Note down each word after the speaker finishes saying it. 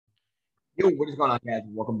Yo, what is going on, guys?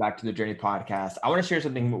 Welcome back to the Journey Podcast. I want to share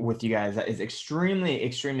something with you guys that is extremely,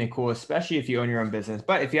 extremely cool, especially if you own your own business.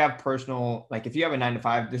 But if you have personal, like if you have a 9 to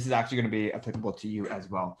 5, this is actually going to be applicable to you as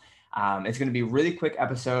well. It's going to be a really quick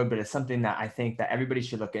episode, but it's something that I think that everybody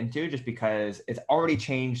should look into just because it's already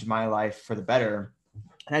changed my life for the better.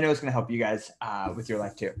 And I know it's going to help you guys with your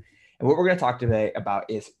life too. And what we're going to talk today about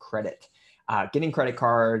is credit, getting credit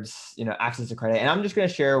cards, access to credit. And I'm just going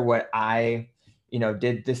to share what I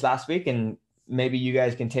did this last week, and maybe you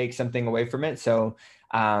guys can take something away from it. So,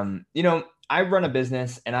 I run a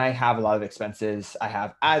business and I have a lot of expenses. I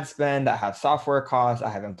have ad spend, I have software costs, I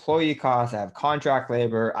have employee costs, I have contract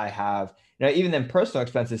labor, I have, even then personal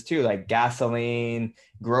expenses too, like gasoline,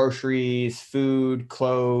 groceries, food,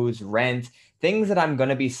 clothes, rent, things that I'm going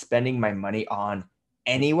to be spending my money on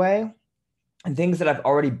anyway, and things that I've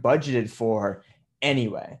already budgeted for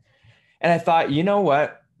anyway. And I thought, you know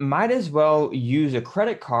what? Might as well use a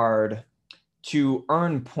credit card to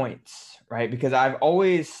earn points, right? Because I've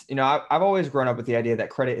always grown up with the idea that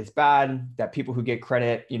credit is bad, that people who get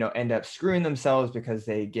credit, end up screwing themselves because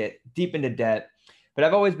they get deep into debt. But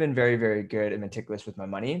I've always been very, very good and meticulous with my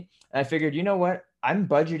money. And I figured, you know what? I'm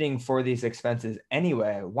budgeting for these expenses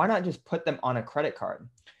anyway. Why not just put them on a credit card?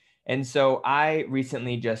 And so I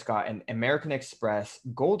recently just got an American Express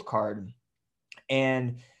Gold card,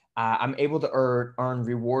 and I'm able to earn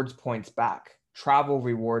rewards points back, travel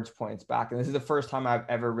rewards points back. And this is the first time I've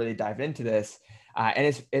ever really dived into this,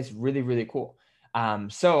 and it's really really cool.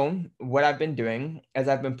 So what I've been doing is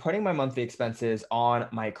I've been putting my monthly expenses on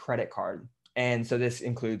my credit card, and so this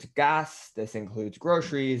includes gas, this includes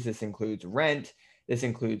groceries, this includes rent, this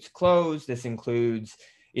includes clothes, this includes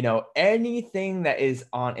anything that is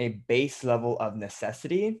on a base level of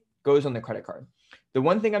necessity goes on the credit card. The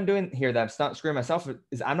one thing I'm doing here that's not screwing myself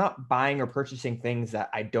is I'm not buying or purchasing things that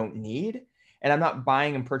I don't need, and I'm not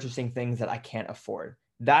buying and purchasing things that I can't afford.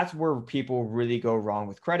 That's where people really go wrong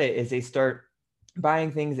with credit is they start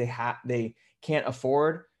buying things they can't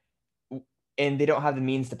afford, and they don't have the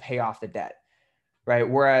means to pay off the debt, right?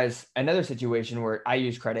 Whereas another situation where I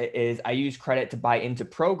use credit is I use credit to buy into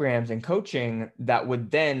programs and coaching that would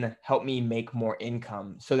then help me make more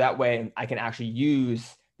income. So that way I can actually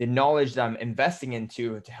use the knowledge that I'm investing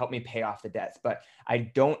into to help me pay off the debts. But I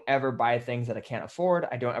don't ever buy things that I can't afford.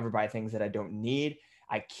 I don't ever buy things that I don't need.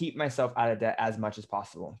 I keep myself out of debt as much as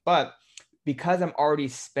possible. But because I'm already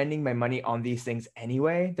spending my money on these things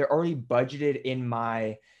anyway, they're already budgeted in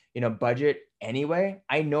my budget anyway.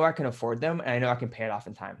 I know I can afford them and I know I can pay it off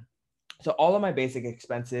in time. So all of my basic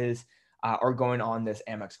expenses are going on this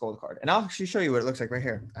Amex Gold card. And I'll actually show you what it looks like right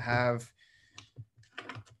here.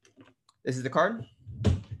 This is the card.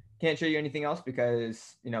 Can't show you anything else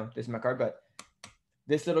because, this is my card, but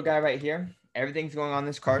this little guy right here, everything's going on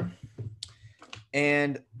this card.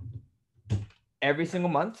 And every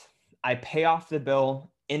single month, I pay off the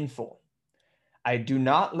bill in full. I do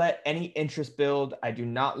not let any interest build. I do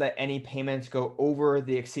not let any payments go over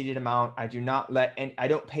the exceeded amount. I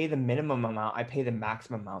don't pay the minimum amount. I pay the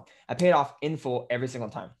maximum amount. I pay it off in full every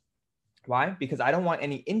single time. Why? Because I don't want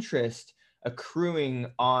any interest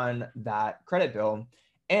accruing on that credit bill,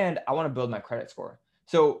 and I want to build my credit score.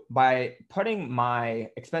 So by putting my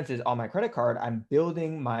expenses on my credit card, I'm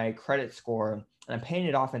building my credit score and I'm paying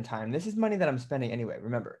it off in time. This is money that I'm spending anyway,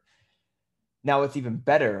 remember. Now, what's even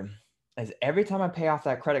better is every time I pay off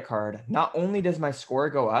that credit card, not only does my score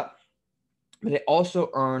go up, but I also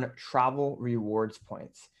earn travel rewards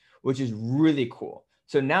points, which is really cool.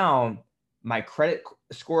 So now my credit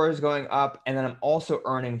score is going up, and then I'm also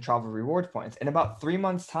earning travel rewards points. In about 3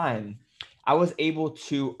 months' time, I was able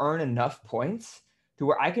to earn enough points to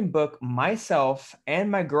where I can book myself and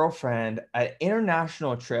my girlfriend an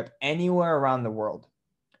international trip anywhere around the world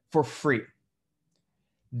for free.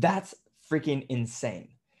 That's freaking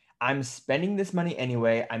insane. I'm spending this money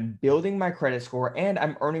anyway. I'm building my credit score and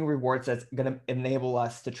I'm earning rewards that's going to enable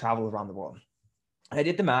us to travel around the world. I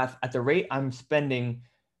did the math at the rate I'm spending,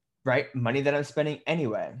 right? Money that I'm spending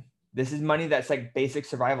anyway. This is money that's like basic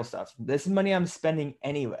survival stuff. This is money I'm spending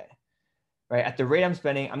anyway, right? At the rate I'm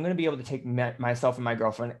spending, I'm going to be able to take myself and my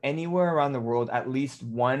girlfriend anywhere around the world at least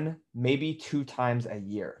one, maybe 2 times a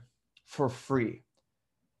year for free.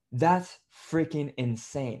 That's freaking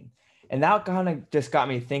insane. And that kind of just got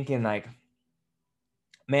me thinking like,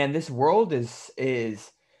 man, this world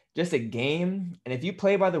is just a game. And if you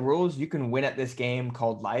play by the rules, you can win at this game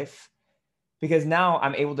called life. Because now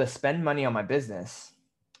I'm able to spend money on my business.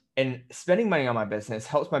 And spending money on my business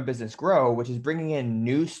helps my business grow, which is bringing in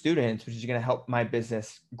new students, which is going to help my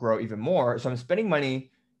business grow even more. So I'm spending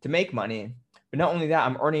money to make money. But not only that,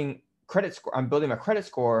 I'm earning credit score. I'm building my credit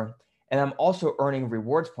score. And I'm also earning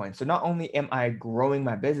rewards points. So not only am I growing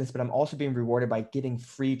my business, but I'm also being rewarded by getting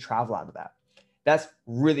free travel out of that. That's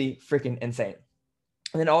really freaking insane.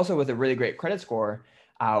 And then also with a really great credit score,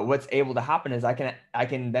 what's able to happen is I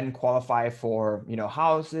can then qualify for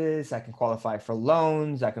houses. I can qualify for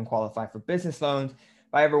loans. I can qualify for business loans.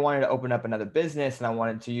 If I ever wanted to open up another business and I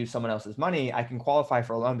wanted to use someone else's money, I can qualify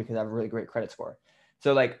for a loan because I have a really great credit score.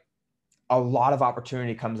 So like a lot of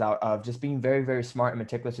opportunity comes out of just being very, very smart and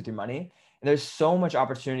meticulous with your money. And there's so much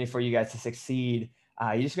opportunity for you guys to succeed.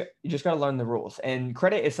 You just got to learn the rules. And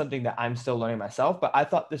credit is something that I'm still learning myself, but I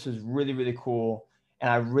thought this was really, really cool. And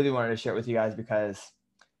I really wanted to share it with you guys because,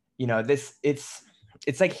 this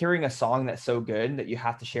it's like hearing a song that's so good that you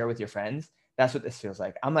have to share with your friends. That's what this feels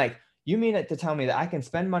like. I'm like, you mean it to tell me that I can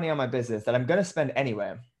spend money on my business that I'm going to spend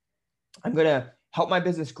anyway. I'm going to help my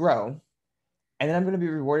business grow and then I'm going to be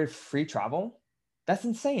rewarded free travel. That's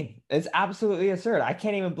insane. It's absolutely absurd. I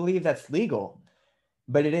can't even believe that's legal,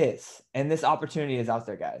 but it is. And this opportunity is out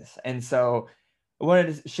there, guys. And so I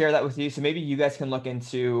wanted to share that with you. So maybe you guys can look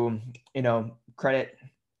into, credit.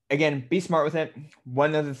 Again, be smart with it.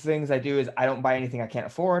 One of the things I do is I don't buy anything I can't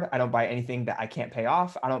afford. I don't buy anything that I can't pay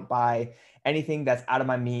off. I don't buy anything that's out of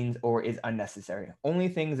my means or is unnecessary. Only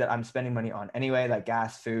things that I'm spending money on anyway, like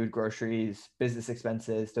gas, food, groceries, business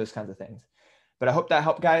expenses, those kinds of things. But I hope that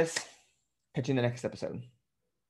helped, guys. Catch you in the next episode.